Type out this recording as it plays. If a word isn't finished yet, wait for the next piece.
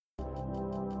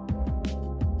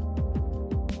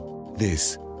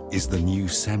This is the new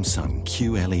Samsung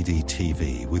QLED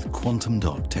TV with quantum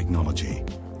dot technology.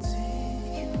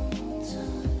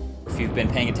 If you've been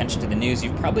paying attention to the news,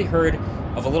 you've probably heard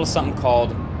of a little something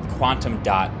called quantum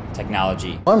dot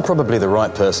technology. I'm probably the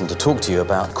right person to talk to you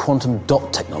about quantum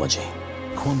dot technology.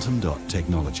 Quantum dot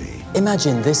technology.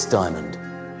 Imagine this diamond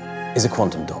is a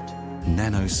quantum dot.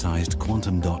 Nano-sized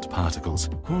quantum dot particles.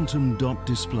 Quantum dot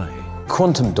display.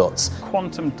 Quantum dots.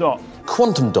 Quantum dot.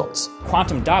 Quantum dots.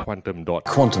 Quantum dot. Quantum dot.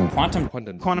 Quantum. Quantum.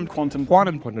 Quantum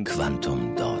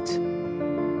dot.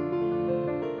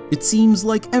 It seems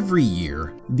like every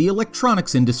year, the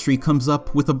electronics industry comes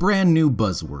up with a brand new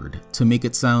buzzword to make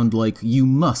it sound like you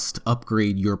must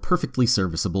upgrade your perfectly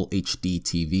serviceable HD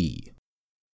TV.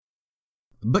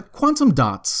 But quantum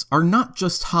dots are not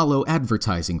just hollow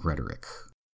advertising rhetoric.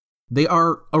 They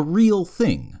are a real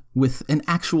thing with an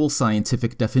actual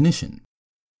scientific definition.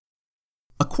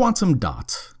 A quantum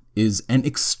dot is an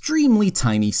extremely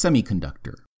tiny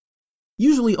semiconductor,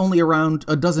 usually only around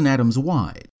a dozen atoms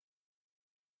wide.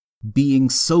 Being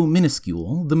so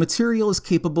minuscule, the material is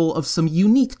capable of some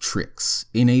unique tricks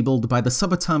enabled by the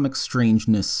subatomic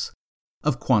strangeness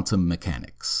of quantum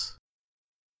mechanics.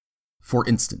 For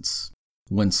instance,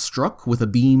 when struck with a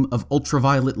beam of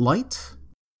ultraviolet light,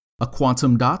 a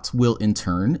quantum dot will in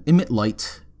turn emit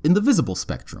light in the visible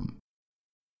spectrum.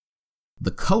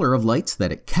 The color of light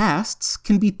that it casts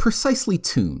can be precisely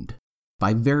tuned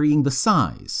by varying the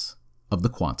size of the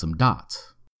quantum dot.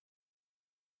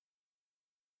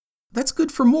 That's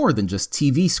good for more than just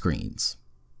TV screens.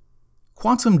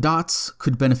 Quantum dots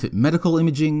could benefit medical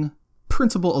imaging,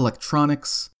 printable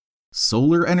electronics,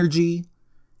 solar energy,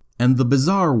 and the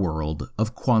bizarre world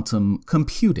of quantum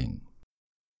computing.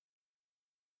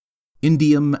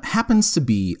 Indium happens to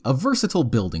be a versatile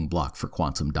building block for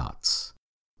quantum dots,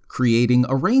 creating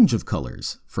a range of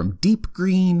colors from deep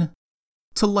green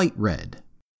to light red.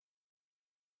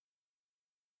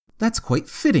 That's quite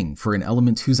fitting for an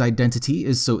element whose identity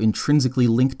is so intrinsically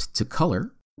linked to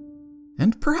color,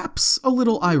 and perhaps a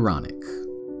little ironic.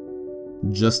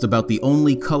 Just about the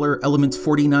only color element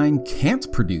 49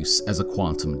 can't produce as a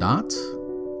quantum dot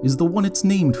is the one it's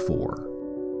named for: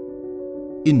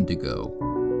 indigo.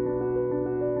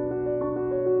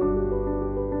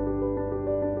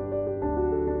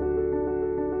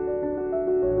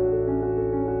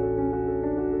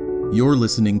 You're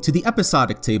listening to the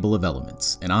Episodic Table of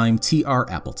Elements, and I'm T.R.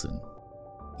 Appleton.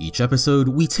 Each episode,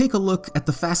 we take a look at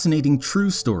the fascinating true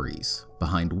stories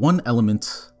behind one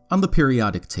element on the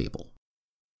periodic table.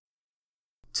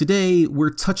 Today,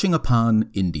 we're touching upon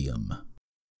indium.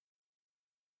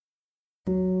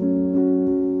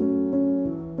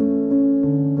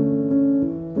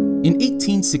 In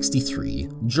 1863,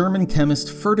 German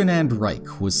chemist Ferdinand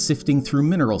Reich was sifting through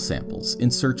mineral samples in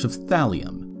search of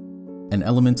thallium, an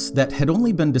element that had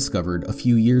only been discovered a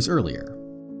few years earlier.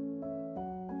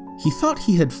 He thought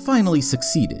he had finally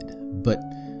succeeded, but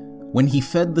when he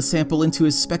fed the sample into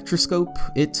his spectroscope,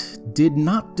 it did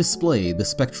not display the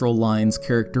spectral lines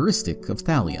characteristic of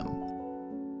thallium.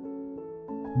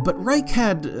 But Reich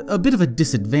had a bit of a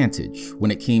disadvantage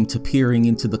when it came to peering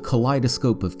into the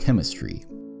kaleidoscope of chemistry.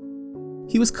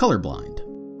 He was colorblind.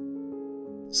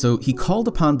 So he called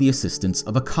upon the assistance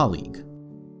of a colleague,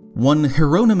 one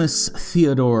Hieronymus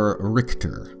Theodor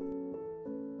Richter.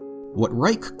 What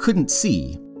Reich couldn't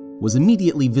see was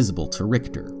immediately visible to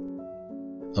Richter: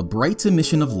 a bright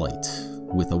emission of light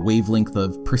with a wavelength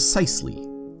of precisely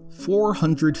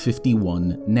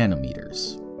 451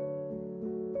 nanometers.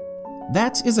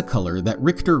 That is a color that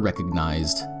Richter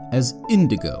recognized as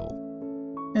indigo,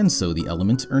 and so the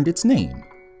element earned its name,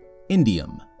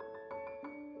 indium.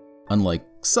 Unlike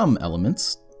some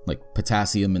elements, like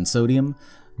potassium and sodium,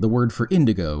 the word for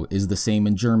indigo is the same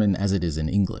in German as it is in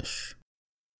English.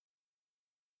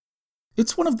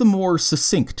 It's one of the more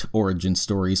succinct origin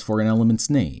stories for an element's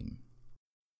name.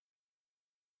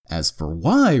 As for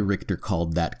why Richter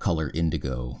called that color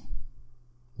indigo,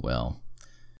 well,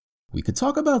 we could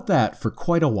talk about that for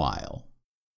quite a while.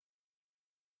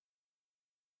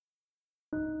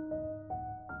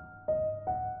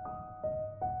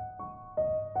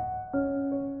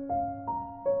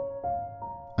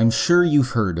 I'm sure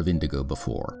you've heard of indigo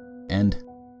before, and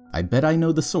I bet I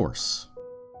know the source.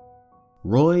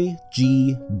 Roy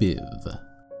G. Biv.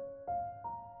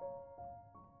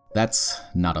 That's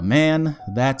not a man,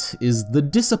 that is the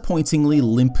disappointingly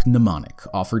limp mnemonic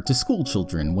offered to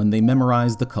schoolchildren when they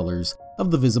memorize the colors of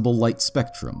the visible light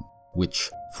spectrum, which,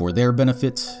 for their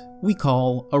benefit, we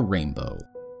call a rainbow.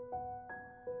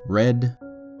 Red,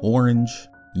 orange,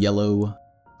 yellow,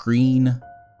 green,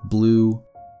 blue,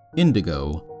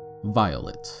 indigo,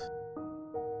 violet.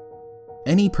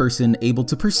 any person able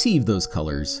to perceive those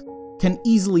colors can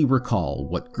easily recall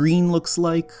what green looks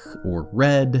like, or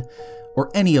red,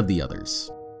 or any of the others.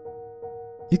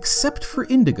 Except for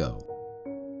indigo.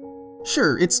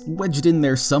 Sure, it's wedged in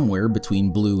there somewhere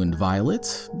between blue and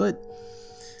violet, but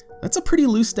that's a pretty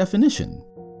loose definition.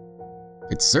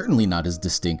 It's certainly not as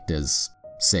distinct as,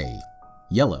 say,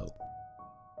 yellow.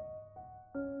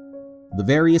 The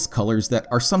various colors that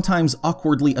are sometimes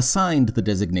awkwardly assigned the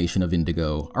designation of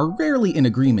indigo are rarely in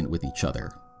agreement with each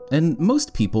other, and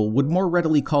most people would more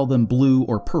readily call them blue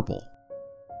or purple.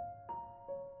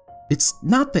 It's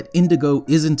not that indigo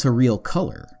isn't a real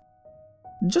color,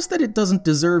 just that it doesn't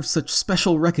deserve such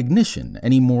special recognition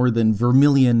any more than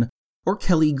vermilion or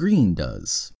Kelly green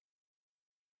does.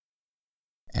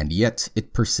 And yet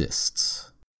it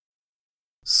persists.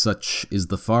 Such is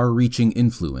the far-reaching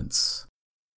influence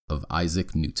of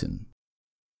Isaac Newton.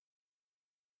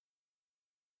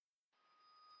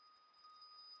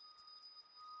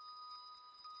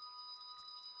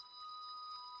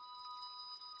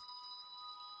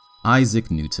 Isaac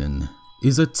Newton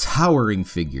is a towering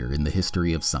figure in the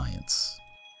history of science.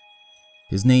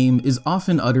 His name is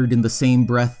often uttered in the same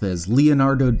breath as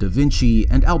Leonardo da Vinci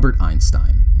and Albert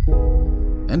Einstein,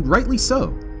 and rightly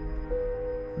so.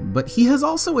 But he has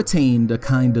also attained a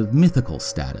kind of mythical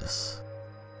status.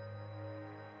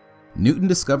 Newton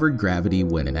discovered gravity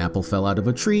when an apple fell out of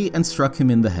a tree and struck him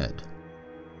in the head.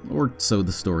 Or so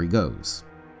the story goes.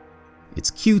 It's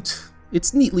cute,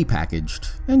 it's neatly packaged,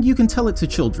 and you can tell it to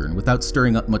children without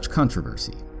stirring up much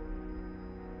controversy.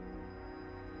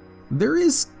 There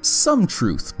is some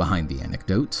truth behind the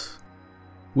anecdote,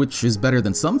 which is better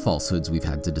than some falsehoods we've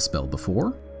had to dispel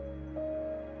before.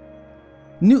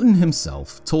 Newton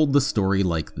himself told the story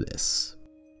like this.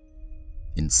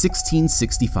 In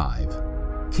 1665,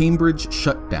 Cambridge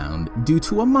shut down due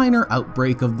to a minor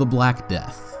outbreak of the Black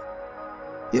Death.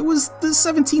 It was the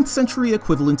 17th century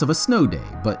equivalent of a snow day,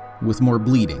 but with more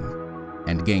bleeding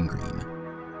and gangrene.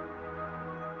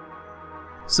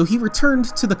 So he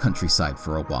returned to the countryside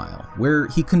for a while, where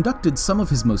he conducted some of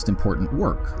his most important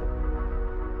work.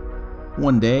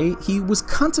 One day, he was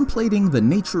contemplating the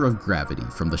nature of gravity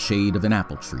from the shade of an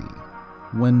apple tree,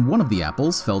 when one of the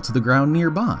apples fell to the ground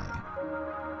nearby.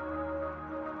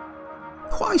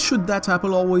 Why should that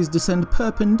apple always descend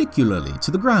perpendicularly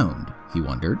to the ground, he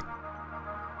wondered.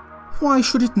 Why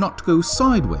should it not go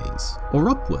sideways or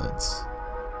upwards,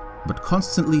 but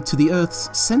constantly to the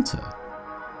Earth's center?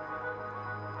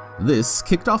 This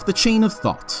kicked off the chain of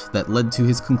thought that led to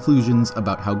his conclusions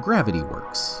about how gravity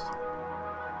works.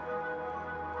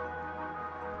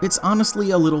 It's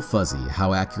honestly a little fuzzy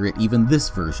how accurate even this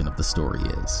version of the story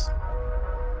is.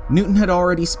 Newton had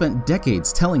already spent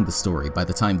decades telling the story by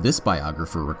the time this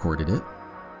biographer recorded it.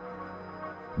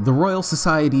 The Royal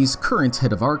Society's current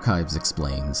head of archives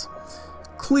explains,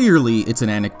 clearly it's an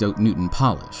anecdote Newton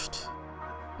polished.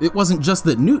 It wasn't just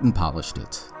that Newton polished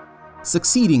it.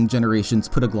 Succeeding generations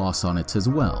put a gloss on it as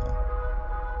well.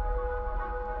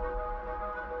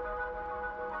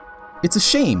 It's a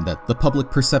shame that the public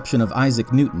perception of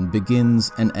Isaac Newton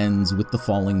begins and ends with the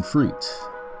falling fruit,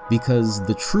 because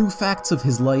the true facts of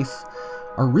his life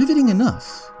are riveting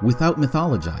enough without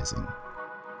mythologizing.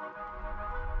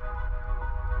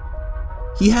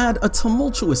 He had a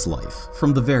tumultuous life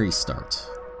from the very start.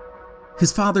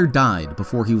 His father died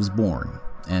before he was born,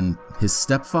 and his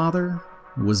stepfather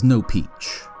was no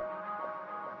peach.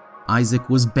 Isaac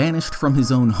was banished from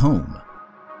his own home,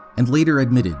 and later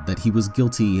admitted that he was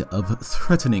guilty of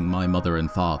threatening my mother and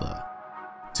father,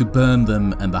 to burn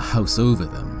them and the house over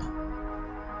them.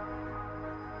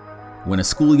 When a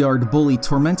schoolyard bully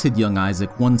tormented young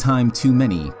Isaac one time too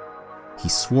many, he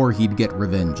swore he'd get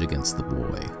revenge against the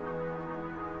boy.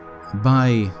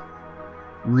 By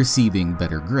receiving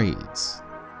better grades.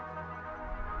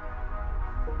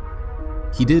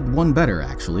 He did one better,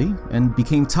 actually, and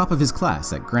became top of his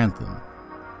class at Grantham.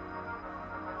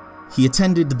 He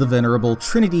attended the venerable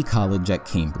Trinity College at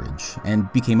Cambridge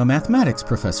and became a mathematics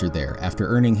professor there after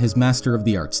earning his Master of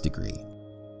the Arts degree.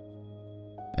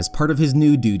 As part of his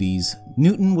new duties,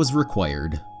 Newton was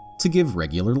required to give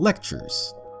regular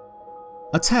lectures,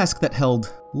 a task that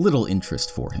held little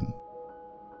interest for him.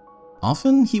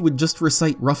 Often, he would just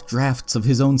recite rough drafts of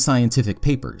his own scientific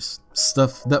papers,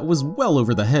 stuff that was well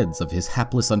over the heads of his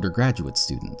hapless undergraduate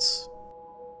students.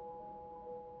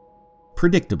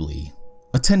 Predictably,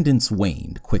 attendance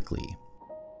waned quickly.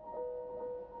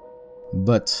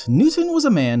 But Newton was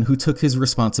a man who took his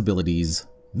responsibilities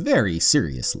very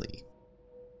seriously.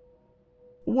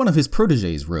 One of his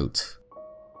protégés wrote,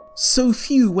 "So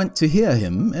few went to hear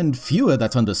him, and fewer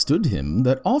that understood him,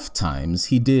 that oft times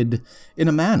he did, in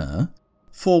a manner,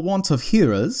 For want of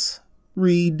hearers,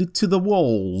 read to the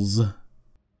walls.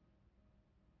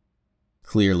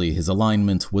 Clearly, his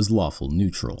alignment was lawful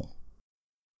neutral.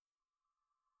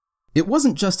 It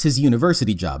wasn't just his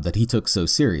university job that he took so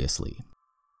seriously.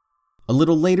 A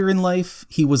little later in life,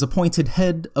 he was appointed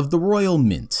head of the Royal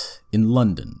Mint in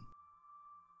London.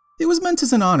 It was meant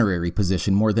as an honorary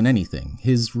position more than anything,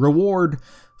 his reward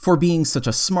for being such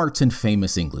a smart and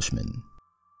famous Englishman.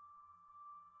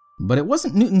 But it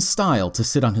wasn't Newton's style to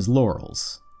sit on his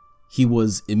laurels. He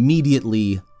was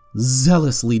immediately,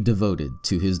 zealously devoted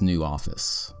to his new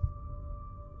office.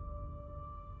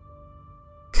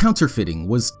 Counterfeiting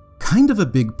was kind of a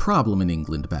big problem in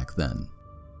England back then,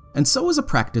 and so was a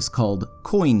practice called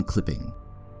coin clipping.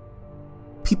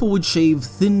 People would shave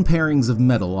thin parings of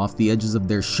metal off the edges of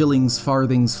their shillings,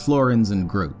 farthings, florins, and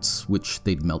groats, which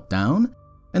they'd melt down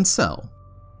and sell.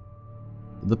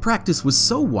 The practice was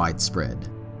so widespread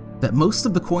that most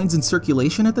of the coins in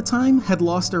circulation at the time had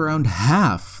lost around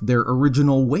half their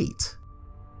original weight.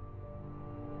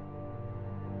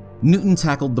 Newton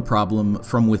tackled the problem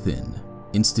from within,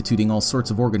 instituting all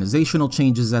sorts of organizational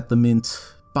changes at the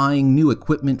mint, buying new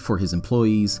equipment for his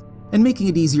employees, and making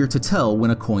it easier to tell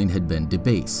when a coin had been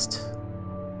debased.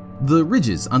 The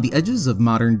ridges on the edges of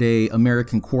modern-day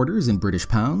American quarters and British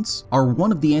pounds are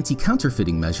one of the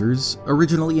anti-counterfeiting measures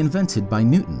originally invented by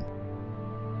Newton.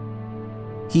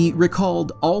 He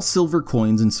recalled all silver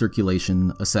coins in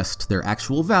circulation, assessed their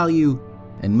actual value,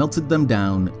 and melted them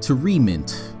down to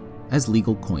remint as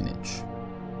legal coinage.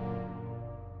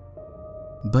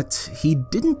 But he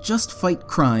didn't just fight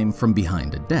crime from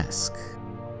behind a desk.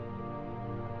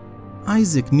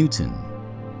 Isaac Newton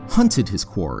hunted his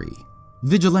quarry,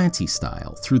 vigilante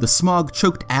style, through the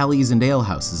smog-choked alleys and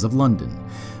alehouses of London,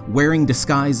 wearing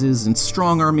disguises and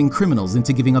strong-arming criminals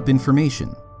into giving up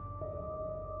information.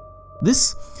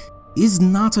 This is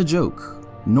not a joke,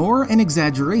 nor an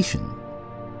exaggeration.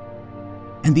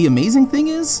 And the amazing thing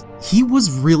is, he was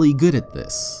really good at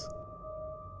this.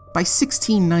 By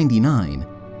 1699,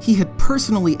 he had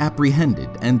personally apprehended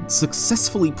and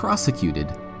successfully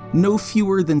prosecuted no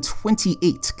fewer than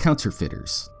 28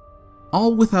 counterfeiters,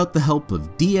 all without the help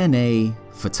of DNA,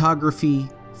 photography,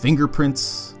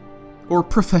 fingerprints, or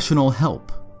professional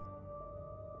help.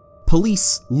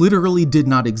 Police literally did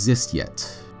not exist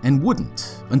yet, and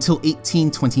wouldn't until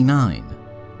 1829,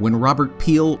 when Robert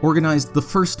Peel organized the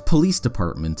first police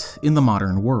department in the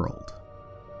modern world.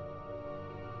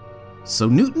 So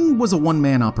Newton was a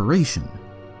one-man operation.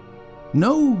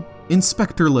 No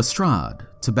Inspector Lestrade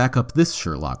to back up this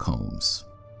Sherlock Holmes.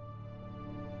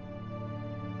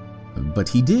 But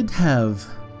he did have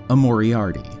a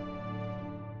Moriarty.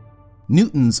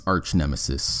 Newton's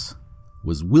arch-nemesis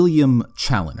was William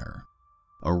Challoner,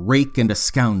 a rake and a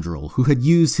scoundrel who had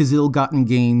used his ill-gotten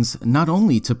gains not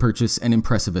only to purchase an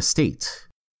impressive estate,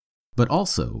 but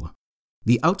also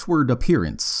the outward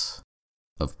appearance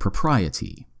of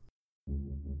propriety.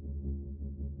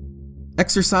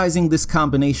 Exercising this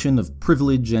combination of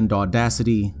privilege and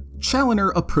audacity,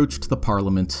 Challoner approached the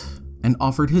Parliament and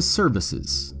offered his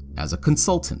services as a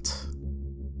consultant.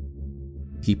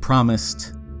 He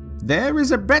promised, "There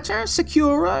is a better,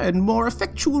 securer, and more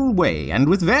effectual way, and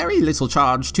with very little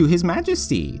charge to His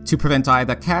Majesty, to prevent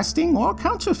either casting or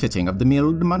counterfeiting of the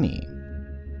milled money."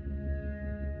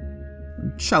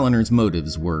 Challoner's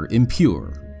motives were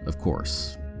impure, of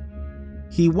course.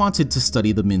 He wanted to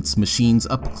study the mint's machines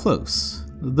up close,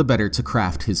 the better to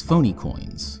craft his phony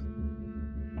coins.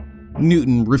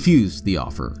 Newton refused the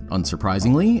offer,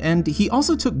 unsurprisingly, and he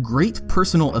also took great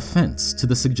personal offense to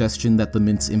the suggestion that the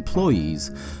mint's employees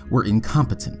were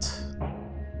incompetent.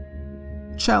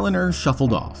 Challoner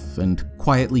shuffled off and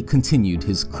quietly continued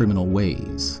his criminal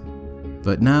ways,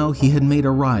 but now he had made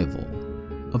a rival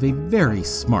of a very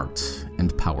smart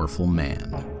and powerful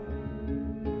man.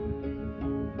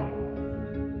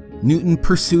 Newton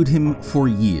pursued him for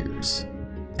years,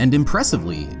 and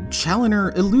impressively,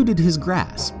 Challoner eluded his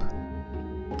grasp.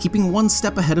 Keeping one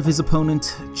step ahead of his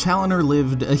opponent, Challoner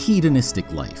lived a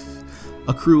hedonistic life,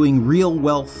 accruing real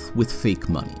wealth with fake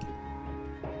money.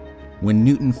 When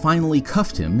Newton finally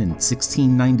cuffed him in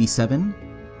 1697,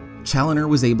 Challoner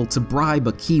was able to bribe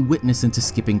a key witness into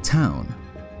skipping town,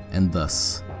 and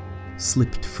thus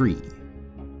slipped free.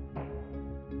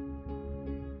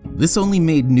 This only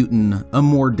made Newton a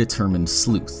more determined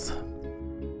sleuth.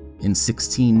 In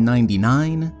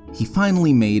 1699, he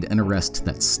finally made an arrest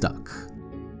that stuck,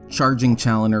 charging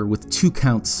Challoner with 2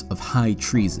 counts of high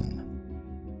treason,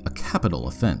 a capital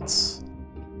offense.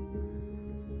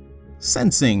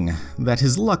 Sensing that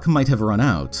his luck might have run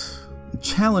out,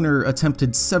 Challoner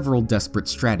attempted several desperate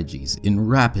strategies in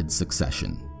rapid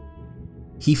succession.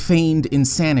 He feigned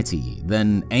insanity,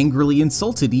 then angrily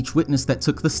insulted each witness that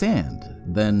took the stand,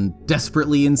 then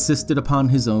desperately insisted upon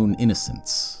his own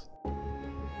innocence.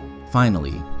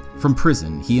 Finally, from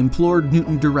prison, he implored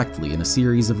Newton directly in a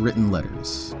series of written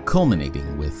letters,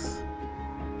 culminating with,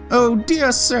 "Oh,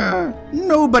 dear sir,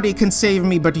 nobody can save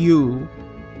me but you.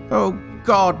 Oh,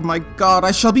 God, my God,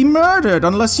 I shall be murdered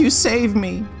unless you save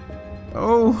me.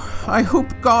 Oh, I hope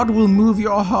God will move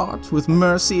your heart with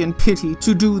mercy and pity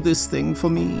to do this thing for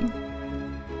me.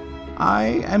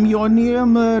 I am your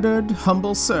near-murdered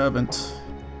humble servant,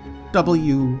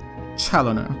 W.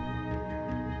 Challoner."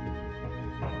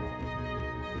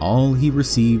 All he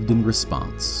received in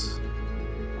response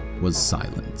was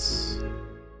silence.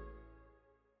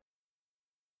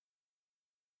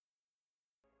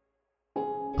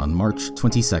 On March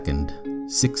 22nd,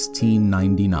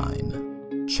 1699,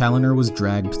 Challoner was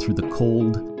dragged through the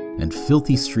cold and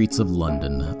filthy streets of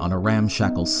London on a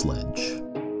ramshackle sledge.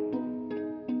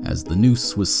 As the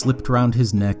noose was slipped round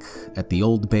his neck at the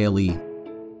Old Bailey,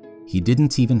 he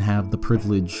didn't even have the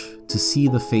privilege to see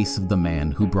the face of the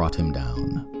man who brought him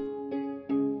down.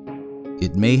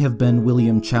 It may have been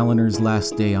William Challoner's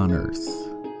last day on Earth,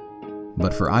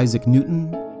 but for Isaac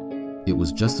Newton, it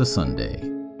was just a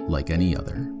Sunday like any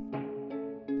other.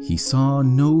 He saw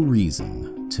no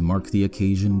reason to mark the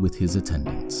occasion with his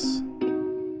attendance.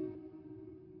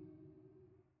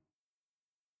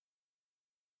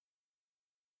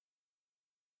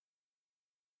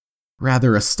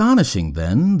 Rather astonishing,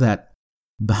 then, that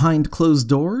behind closed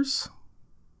doors,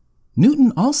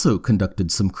 Newton also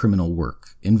conducted some criminal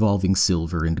work involving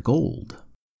silver and gold.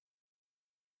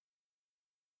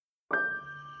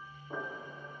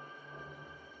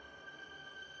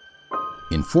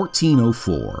 In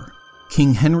 1404,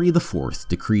 King Henry IV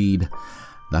decreed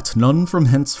that none from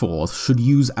henceforth should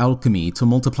use alchemy to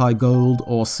multiply gold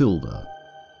or silver,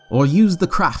 or use the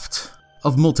craft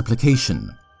of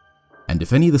multiplication, and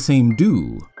if any the same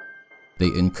do, they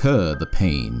incur the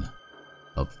pain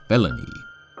of felony.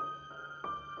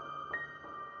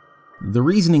 The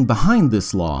reasoning behind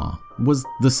this law was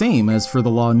the same as for the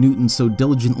law Newton so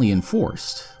diligently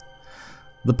enforced.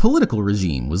 The political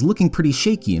regime was looking pretty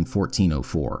shaky in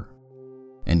 1404,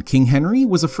 and King Henry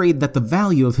was afraid that the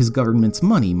value of his government's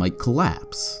money might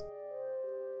collapse.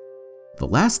 The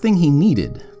last thing he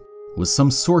needed was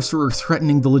some sorcerer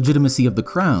threatening the legitimacy of the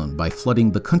crown by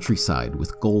flooding the countryside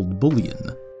with gold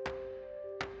bullion.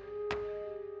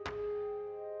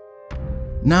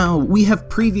 Now, we have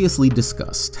previously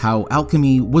discussed how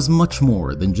alchemy was much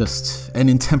more than just an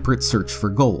intemperate search for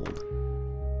gold.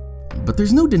 But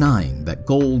there's no denying that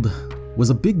gold was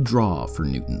a big draw for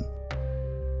Newton.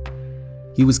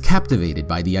 He was captivated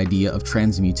by the idea of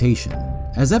transmutation,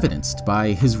 as evidenced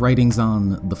by his writings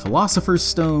on the Philosopher's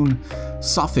Stone,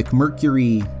 Sophic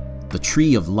Mercury, the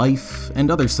Tree of Life, and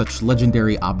other such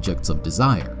legendary objects of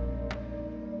desire.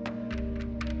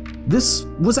 This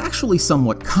was actually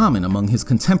somewhat common among his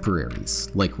contemporaries,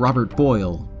 like Robert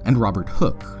Boyle and Robert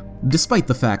Hooke, despite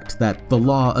the fact that the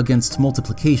law against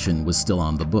multiplication was still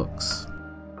on the books.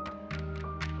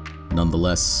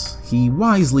 Nonetheless, he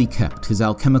wisely kept his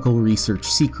alchemical research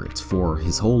secret for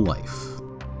his whole life.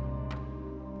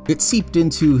 It seeped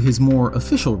into his more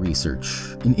official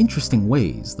research in interesting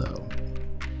ways, though.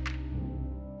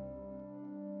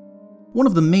 One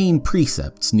of the main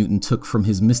precepts Newton took from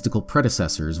his mystical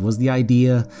predecessors was the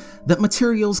idea that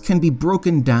materials can be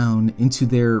broken down into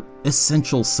their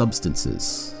essential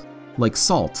substances, like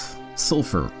salt,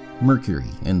 sulfur,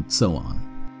 mercury, and so on.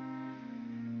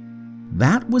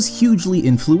 That was hugely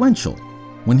influential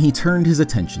when he turned his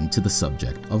attention to the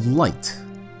subject of light.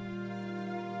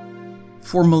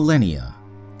 For millennia,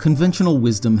 conventional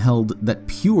wisdom held that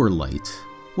pure light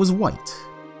was white,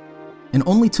 and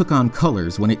only took on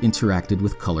colors when it interacted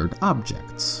with colored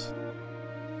objects.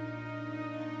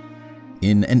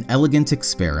 In an elegant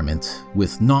experiment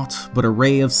with naught but a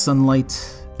ray of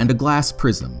sunlight and a glass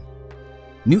prism,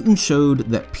 Newton showed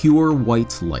that pure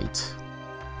white light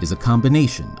is a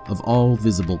combination of all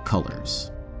visible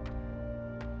colors.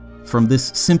 From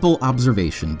this simple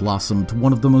observation blossomed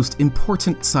one of the most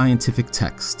important scientific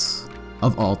texts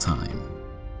of all time.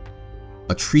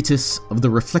 A treatise of the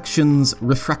reflections,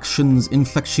 refractions,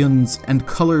 inflections, and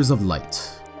colors of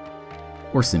light,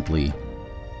 or simply,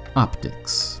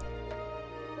 optics.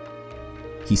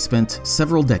 He spent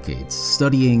several decades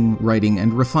studying, writing,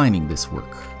 and refining this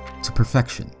work to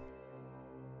perfection.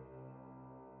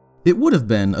 It would have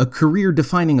been a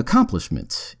career-defining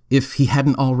accomplishment if he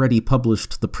hadn't already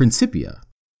published the Principia,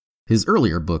 his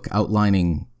earlier book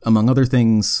outlining, among other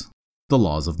things, the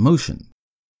laws of motion.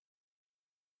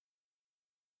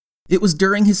 It was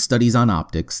during his studies on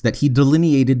optics that he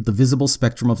delineated the visible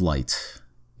spectrum of light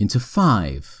into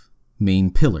 5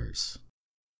 main pillars: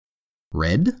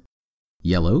 red,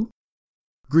 yellow,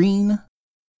 green,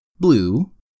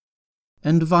 blue,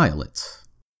 and violet.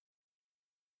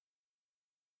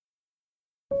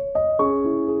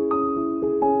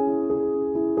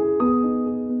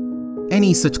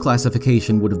 Any such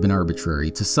classification would have been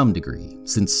arbitrary to some degree,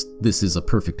 since this is a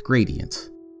perfect gradient.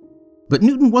 But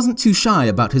Newton wasn't too shy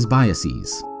about his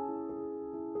biases.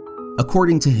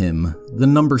 According to him, the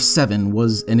number 7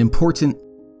 was an important,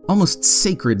 almost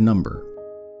sacred number,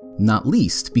 not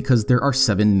least because there are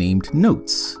 7 named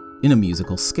notes in a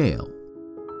musical scale.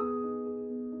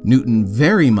 Newton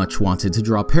very much wanted to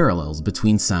draw parallels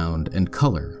between sound and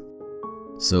color.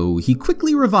 So he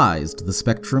quickly revised the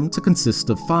spectrum to consist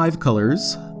of 5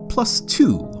 colors plus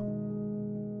 2: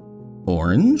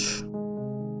 orange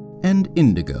and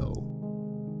indigo.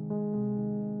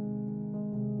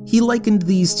 He likened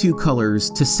these 2 colors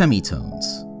to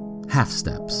semitones, half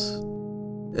steps.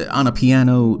 On a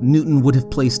piano, Newton would have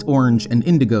placed orange and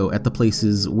indigo at the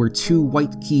places where 2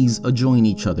 white keys adjoin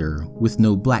each other with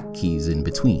no black keys in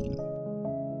between.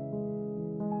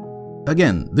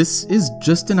 Again, this is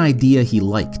just an idea he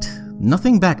liked,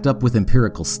 nothing backed up with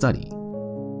empirical study.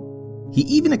 He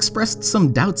even expressed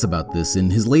some doubts about this in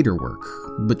his later work,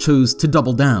 but chose to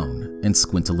double down and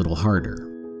squint a little harder.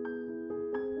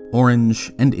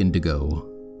 Orange and indigo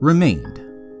remained.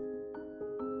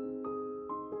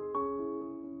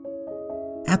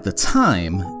 At the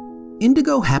time,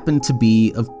 indigo happened to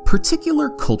be of particular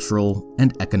cultural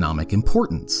and economic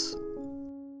importance.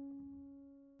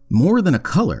 More than a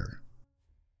color,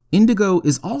 indigo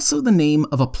is also the name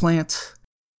of a plant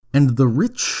and the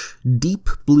rich, deep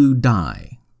blue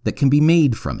dye that can be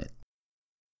made from it.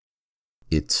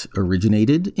 It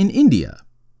originated in India,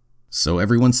 so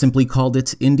everyone simply called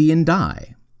it Indian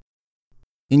dye.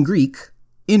 In Greek,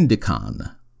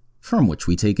 indikon, from which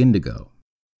we take indigo.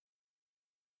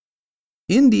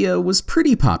 India was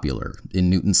pretty popular in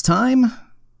Newton's time,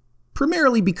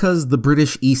 primarily because the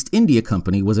British East India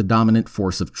Company was a dominant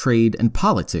force of trade and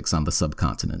politics on the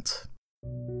subcontinent.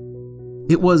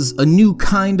 It was a new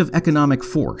kind of economic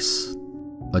force,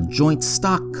 a joint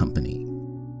stock company,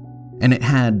 and it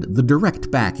had the direct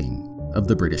backing of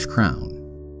the British Crown.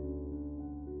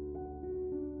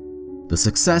 The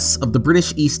success of the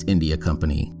British East India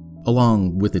Company,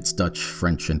 along with its Dutch,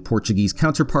 French, and Portuguese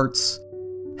counterparts,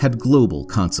 had global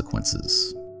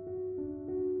consequences.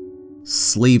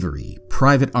 Slavery,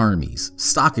 private armies,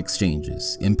 stock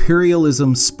exchanges,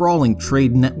 imperialism, sprawling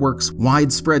trade networks,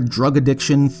 widespread drug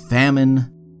addiction, famine.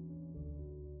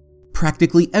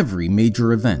 Practically every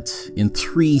major event in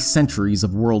 3 centuries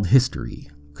of world history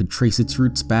could trace its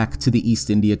roots back to the East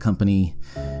India Company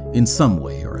in some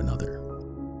way or another.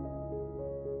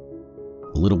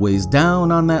 A little ways down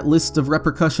on that list of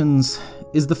repercussions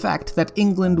is the fact that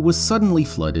England was suddenly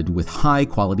flooded with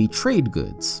high-quality trade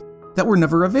goods that were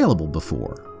never available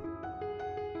before.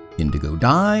 Indigo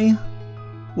dye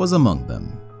was among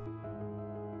them.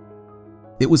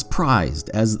 It was prized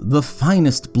as the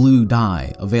finest blue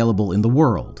dye available in the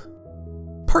world,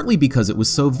 partly because it was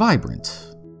so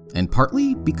vibrant, and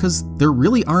partly because there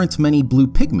really aren't many blue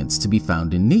pigments to be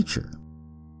found in nature.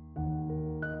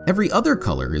 Every other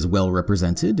color is well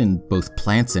represented in both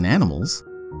plants and animals,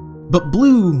 but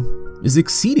blue is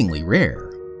exceedingly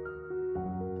rare.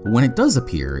 When it does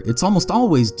appear, it's almost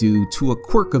always due to a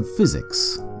quirk of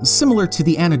physics, similar to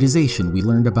the anodization we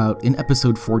learned about in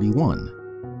episode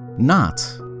 41, not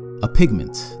a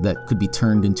pigment that could be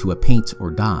turned into a paint or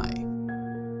dye.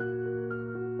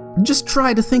 Just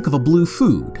try to think of a blue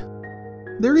food.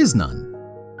 There is none.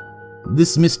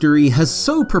 This mystery has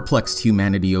so perplexed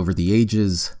humanity over the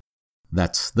ages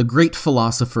that the great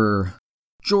philosopher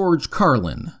George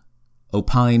Carlin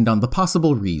opined on the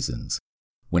possible reasons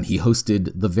when he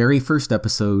hosted the very first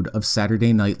episode of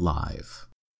Saturday Night Live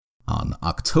on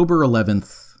October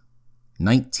 11th,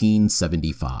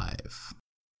 1975.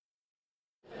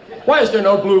 Why is there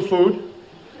no blue food?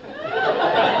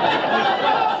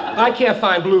 I can't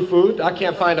find blue food. I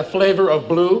can't find a flavor of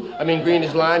blue. I mean, green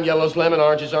is lime, yellow is lemon,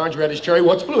 orange is orange, red is cherry.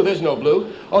 What's blue? There's no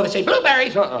blue. Oh, they say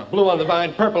blueberries. Blue on the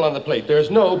vine, purple on the plate.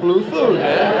 There's no blue food,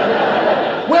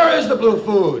 man. Where is the blue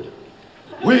food?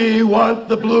 We want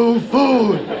the blue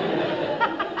food.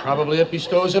 Probably it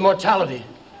bestows immortality.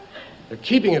 They're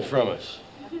keeping it from us.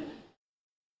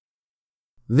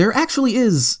 There actually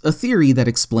is a theory that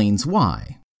explains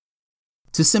why.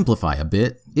 To simplify a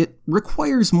bit, it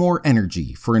requires more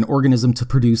energy for an organism to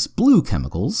produce blue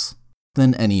chemicals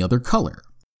than any other color.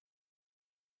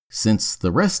 Since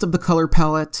the rest of the color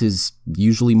palette is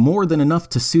usually more than enough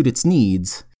to suit its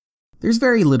needs, there's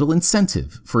very little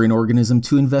incentive for an organism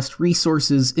to invest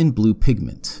resources in blue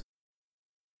pigment.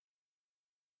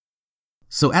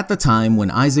 So at the time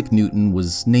when Isaac Newton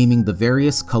was naming the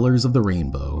various colors of the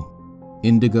rainbow,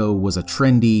 indigo was a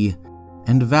trendy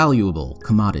and valuable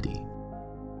commodity.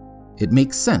 It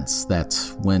makes sense that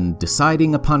when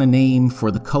deciding upon a name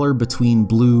for the color between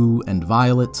blue and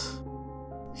violet,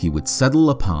 he would settle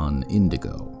upon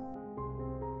indigo.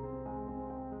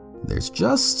 There's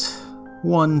just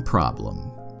one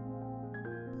problem.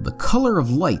 The color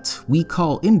of light we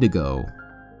call indigo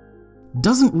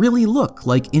doesn't really look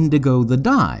like indigo the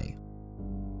dye.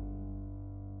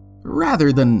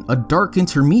 Rather than a dark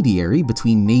intermediary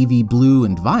between navy blue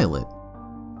and violet,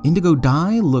 indigo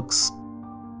dye looks,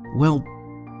 well,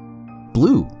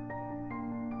 blue.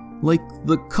 Like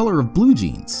the color of blue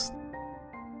jeans.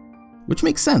 Which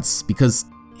makes sense, because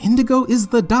indigo is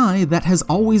the dye that has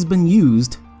always been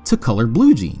used to color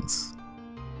blue jeans.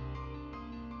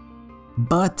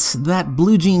 But that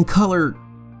blue jean color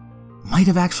might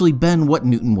have actually been what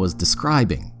Newton was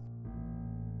describing.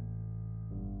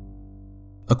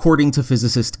 According to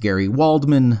physicist Gary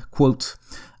Waldman, quote,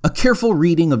 "A careful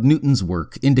reading of Newton's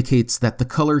work indicates that the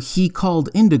color he called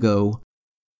indigo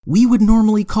we would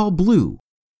normally call blue.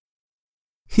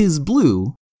 His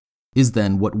blue is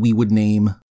then what we would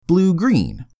name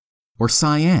blue-green or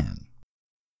cyan."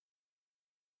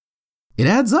 It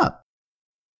adds up.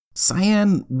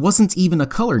 Cyan wasn't even a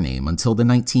color name until the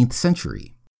 19th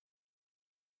century.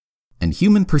 And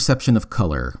human perception of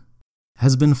color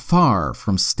has been far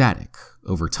from static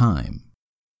over time.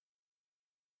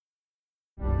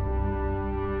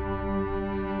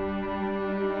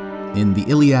 In the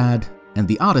Iliad and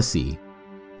the Odyssey,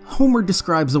 Homer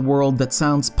describes a world that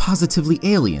sounds positively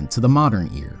alien to the modern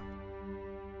ear.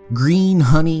 Green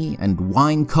honey and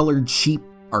wine-colored sheep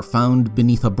are found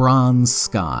beneath a bronze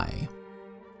sky.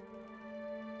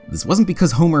 This wasn't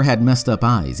because Homer had messed up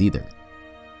eyes either.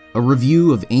 A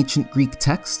review of ancient Greek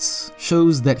texts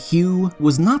shows that hue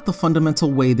was not the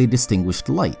fundamental way they distinguished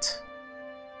light.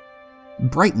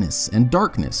 Brightness and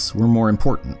darkness were more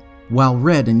important, while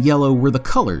red and yellow were the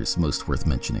colors most worth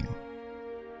mentioning.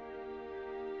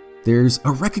 There's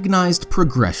a recognized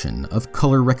progression of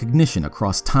color recognition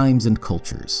across times and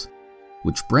cultures,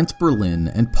 which Brent Berlin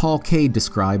and Paul Kay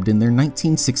described in their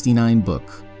 1969 book,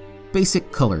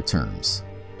 Basic Color Terms: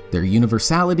 Their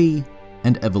Universality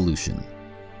and Evolution.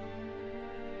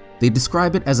 They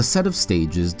describe it as a set of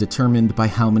stages determined by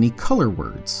how many color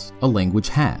words a language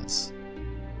has.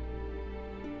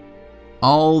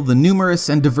 All the numerous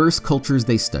and diverse cultures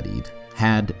they studied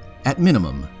had, at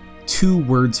minimum, 2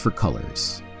 words for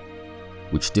colors,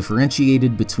 which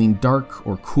differentiated between dark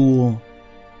or cool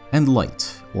and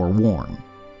light or warm.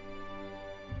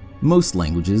 Most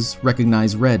languages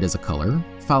recognize red as a color,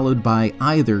 followed by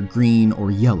either green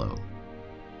or yellow.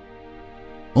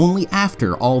 Only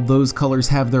after all those colors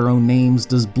have their own names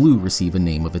does blue receive a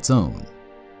name of its own.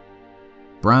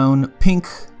 Brown, pink,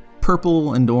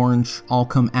 purple, and orange all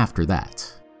come after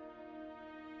that.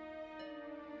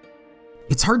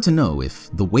 It's hard to know if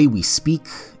the way we speak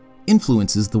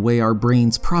influences the way our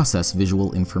brains process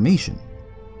visual information.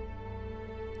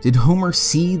 Did Homer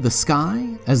see the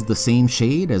sky as the same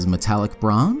shade as metallic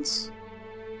bronze?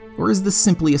 Or is this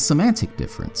simply a semantic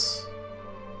difference?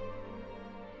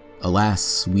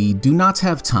 Alas, we do not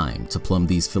have time to plumb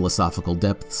these philosophical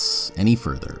depths any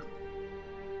further.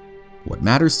 What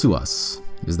matters to us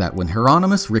is that when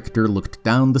Hieronymus Richter looked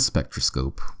down the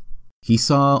spectroscope, he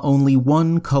saw only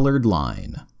one colored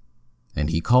line, and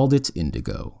he called it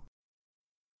indigo.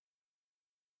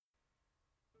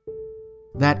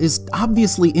 That is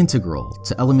obviously integral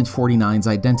to Element 49's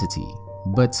identity,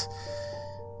 but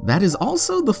that is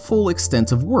also the full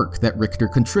extent of work that Richter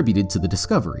contributed to the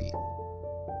discovery.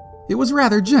 It was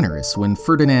rather generous when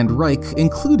Ferdinand Reich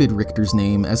included Richter's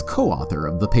name as co-author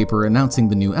of the paper announcing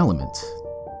the new element.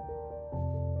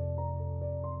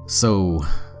 So,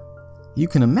 you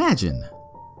can imagine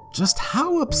just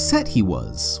how upset he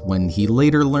was when he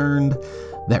later learned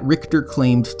that Richter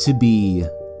claimed to be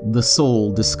the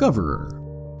sole discoverer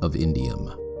of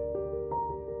indium.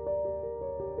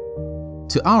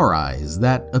 To our eyes,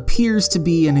 that appears to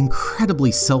be an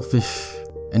incredibly selfish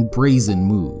and brazen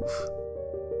move.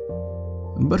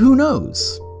 But who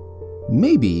knows?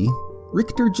 Maybe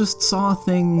Richter just saw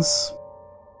things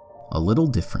a little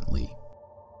differently.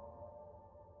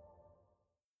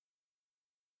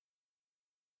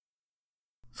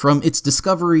 From its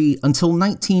discovery until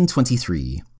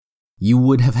 1923, you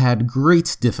would have had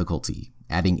great difficulty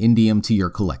adding indium to your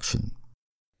collection.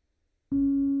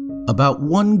 About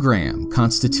 1 gram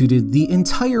constituted the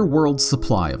entire world's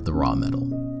supply of the raw metal.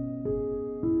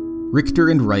 Richter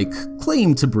and Reich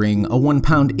claimed to bring a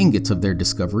 1-pound ingot of their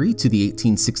discovery to the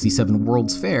 1867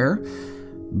 World's Fair,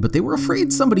 but they were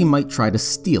afraid somebody might try to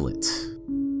steal it.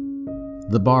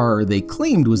 The bar they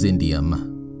claimed was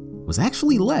indium was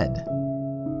actually lead.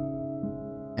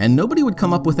 And nobody would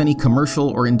come up with any commercial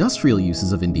or industrial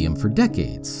uses of indium for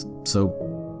decades, so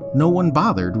no one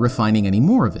bothered refining any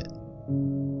more of it.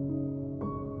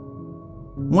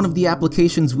 One of the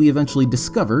applications we eventually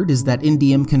discovered is that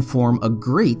indium can form a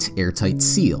great airtight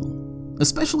seal,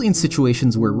 especially in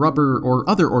situations where rubber or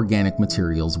other organic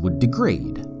materials would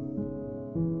degrade.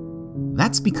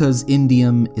 That's because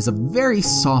indium is a very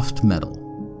soft metal,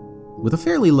 with a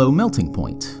fairly low melting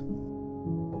point.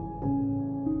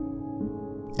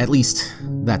 At least,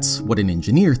 that's what an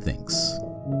engineer thinks.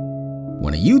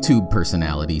 When a YouTube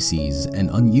personality sees an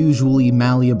unusually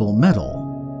malleable metal,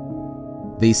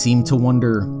 they seem to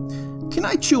wonder, can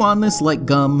I chew on this like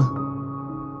gum?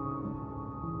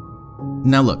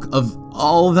 Now look, of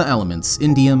all the elements,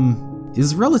 indium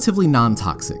is relatively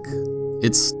non-toxic.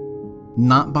 It's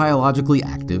not biologically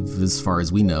active, as far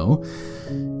as we know,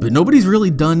 but nobody's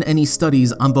really done any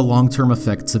studies on the long-term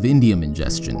effects of indium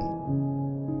ingestion.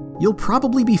 You'll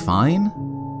probably be fine,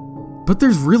 but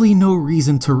there's really no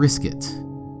reason to risk it.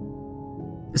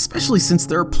 Especially since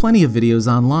there are plenty of videos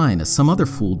online of some other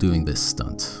fool doing this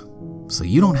stunt, so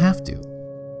you don't have to.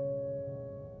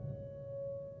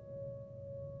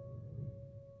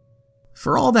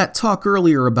 For all that talk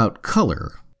earlier about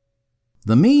color,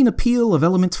 the main appeal of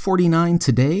element 49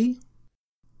 today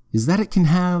is that it can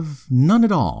have none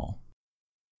at all.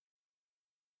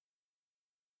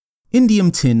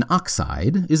 Indium tin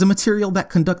oxide is a material that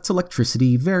conducts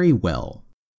electricity very well,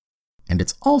 and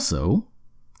it's also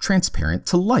transparent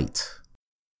to light.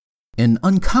 An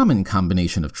uncommon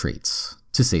combination of traits,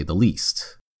 to say the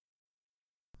least.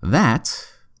 That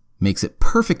makes it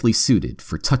perfectly suited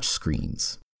for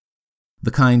touchscreens.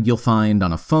 The kind you'll find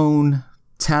on a phone,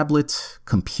 tablet,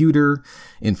 computer,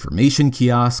 information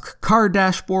kiosk, car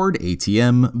dashboard,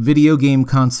 ATM, video game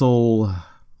console.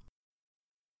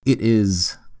 It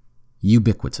is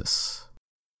ubiquitous.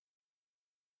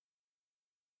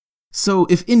 So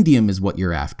if indium is what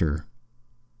you're after,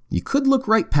 you could look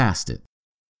right past it,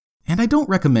 and I don't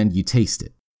recommend you taste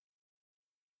it.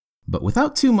 But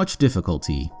without too much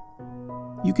difficulty,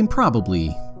 you can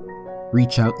probably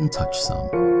reach out and touch some.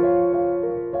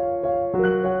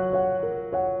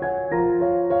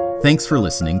 Thanks for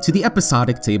listening to the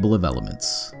Episodic Table of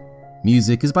Elements.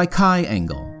 Music is by Kai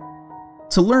Engel.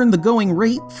 To learn the going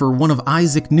rate for one of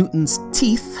Isaac Newton's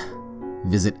teeth,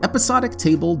 visit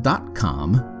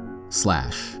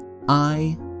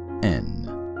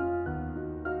episodictable.com/IN.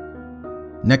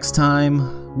 Next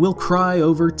time, we'll cry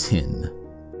over tin.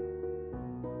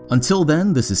 Until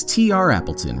then, this is T.R.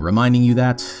 Appleton reminding you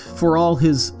that, for all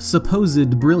his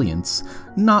supposed brilliance,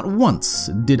 not once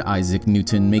did Isaac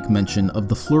Newton make mention of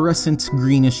the fluorescent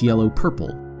greenish-yellow purple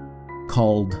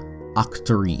called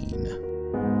octarine.